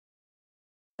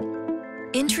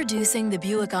Introducing the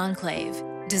Buick Enclave,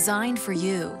 designed for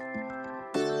you.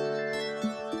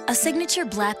 A signature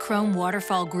black chrome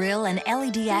waterfall grille and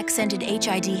LED-accented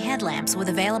HID headlamps with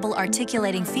available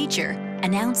articulating feature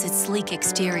announce its sleek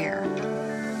exterior.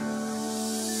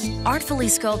 Artfully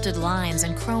sculpted lines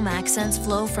and chrome accents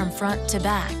flow from front to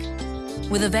back,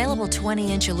 with available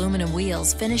 20-inch aluminum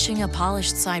wheels finishing a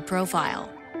polished side profile.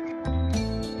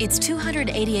 Its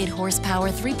 288 horsepower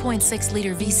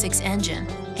 3.6-liter V6 engine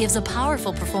gives a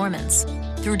powerful performance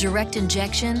through direct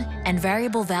injection and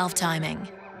variable valve timing.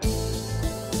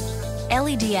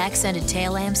 LED-accented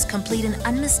tail lamps complete an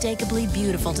unmistakably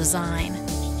beautiful design.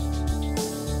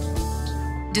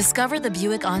 Discover the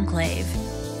Buick Enclave.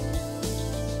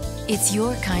 It's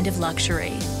your kind of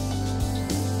luxury.